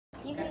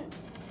You can,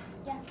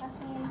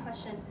 ask me any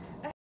question.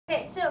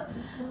 Okay, so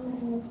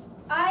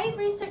I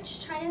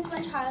researched China's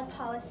one-child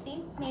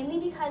policy mainly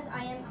because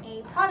I am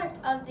a product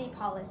of the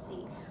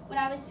policy. When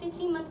I was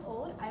 15 months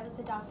old, I was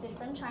adopted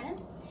from China.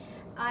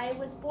 I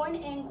was born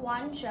in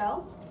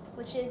Guangzhou,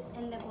 which is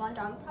in the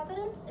Guangdong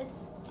province.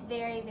 It's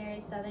very, very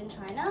southern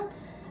China.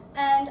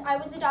 And I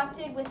was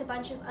adopted with a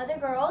bunch of other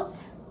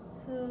girls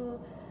who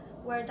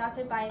were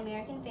adopted by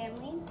American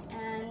families.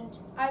 And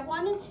I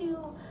wanted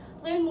to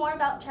learn more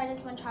about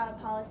China's one-child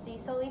policy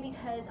solely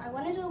because I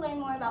wanted to learn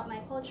more about my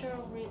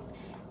cultural roots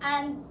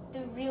and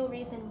the real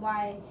reason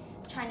why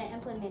China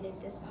implemented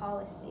this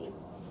policy.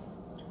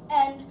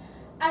 And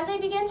as I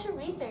began to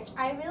research,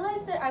 I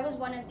realized that I was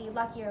one of the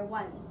luckier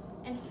ones.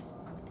 And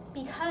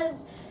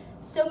because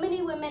so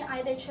many women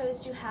either chose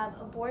to have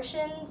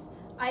abortions,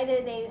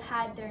 either they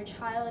had their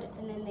child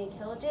and then they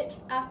killed it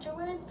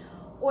afterwards,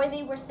 or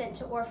they were sent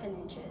to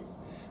orphanages.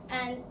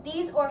 And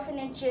these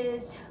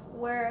orphanages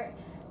were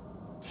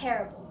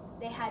terrible.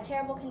 They had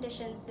terrible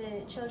conditions.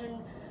 The children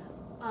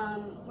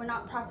were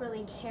not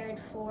properly cared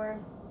for.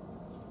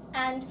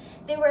 And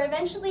they were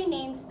eventually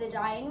named the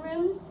dying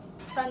rooms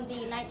from the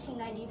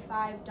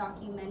 1995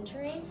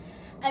 documentary.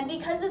 And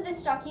because of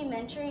this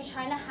documentary,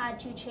 China had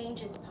to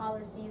change its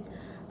policies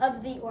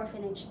of the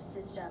orphanage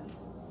system.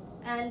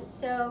 And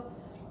so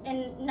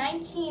in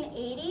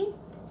 1980,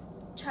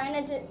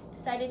 China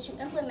decided to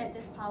implement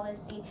this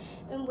policy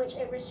in which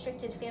it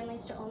restricted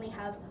families to only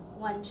have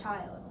one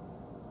child.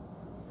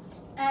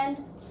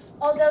 And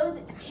although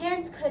the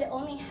parents could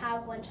only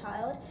have one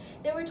child,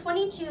 there were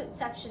 22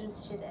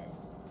 exceptions to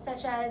this,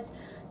 such as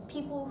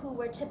people who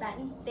were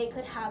Tibetan, they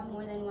could have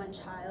more than one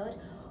child,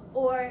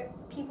 or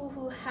people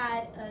who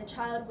had a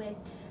child with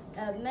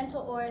a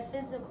mental or a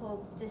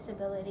physical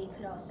disability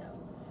could also.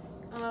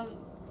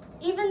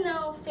 Even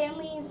though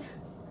families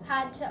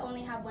had to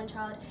only have one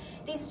child,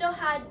 they still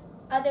had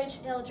other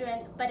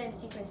children, but in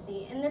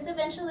secrecy. And this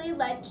eventually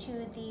led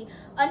to the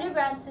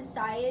underground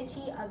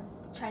society of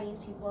Chinese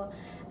people,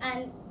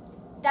 and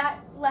that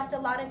left a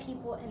lot of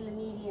people in the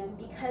medium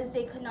because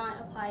they could not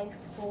apply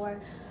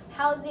for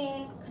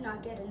housing, could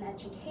not get an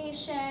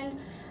education,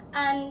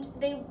 and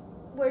they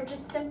were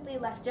just simply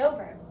left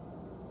over.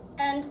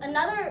 And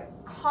another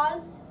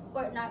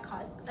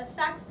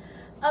effect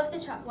of the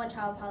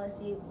one-child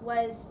policy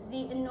was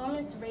the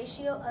enormous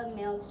ratio of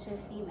males to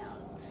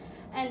females.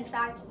 In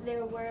fact,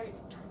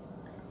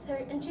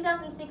 in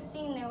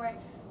 2016, there were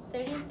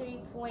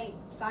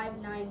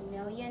 33.59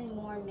 million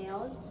more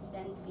males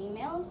than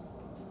females.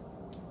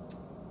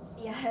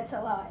 Yeah, that's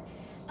a lot.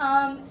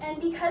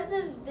 And because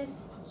of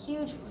this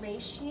huge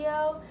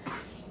ratio,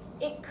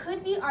 it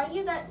could be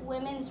argued that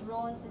women's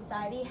role in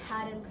society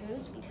had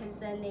improved because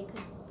then they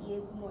could be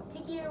more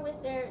pickier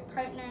with their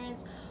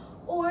partners,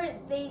 or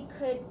they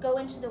could go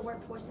into the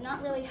workforce and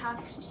not really have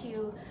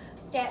to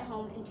stay at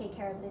home and take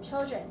care of the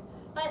children.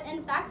 But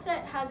in fact,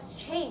 that has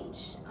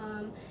changed.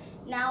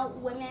 Now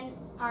women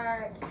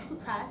are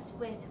suppressed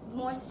with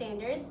more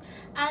standards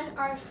and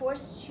are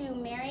forced to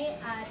marry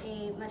at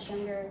a much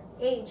younger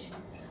age.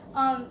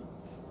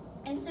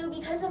 And so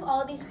because of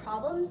all these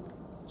problems,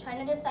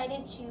 China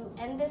decided to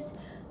end this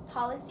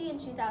policy in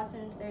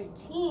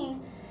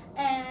 2013.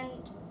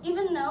 And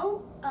even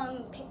though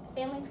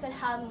families could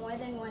have more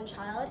than one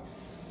child,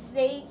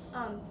 they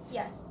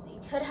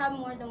could have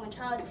more than one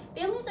child,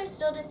 families are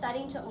still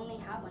deciding to only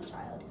have one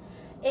child.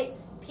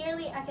 It's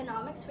purely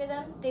economics for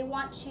them. They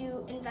want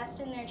to invest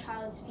in their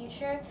child's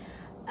future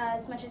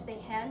as much as they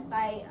can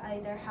by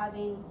either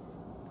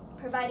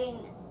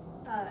providing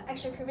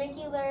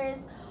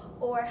extracurriculars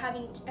or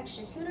having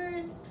extra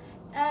tutors.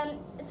 And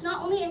it's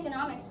not only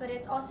economics, but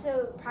it's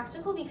also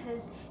practical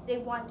because they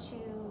want to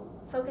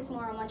focus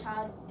more on one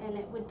child, and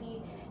it would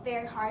be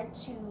very hard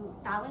to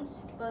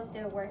balance both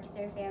their work,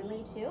 their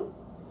family too.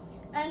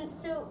 And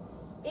so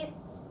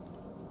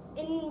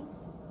in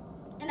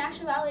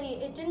actuality,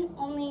 it didn't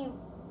only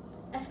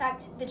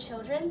affect the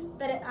children,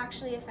 but it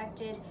actually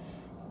affected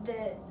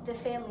the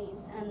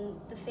families and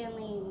the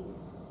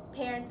families'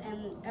 parents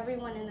and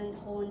everyone in the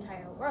whole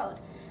entire world.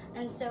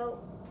 And so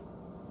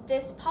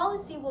this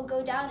policy will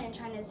go down in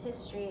China's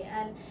history,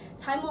 and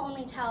time will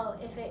only tell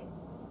if it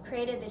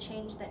created the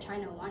change that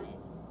China wanted.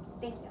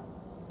 Thank you.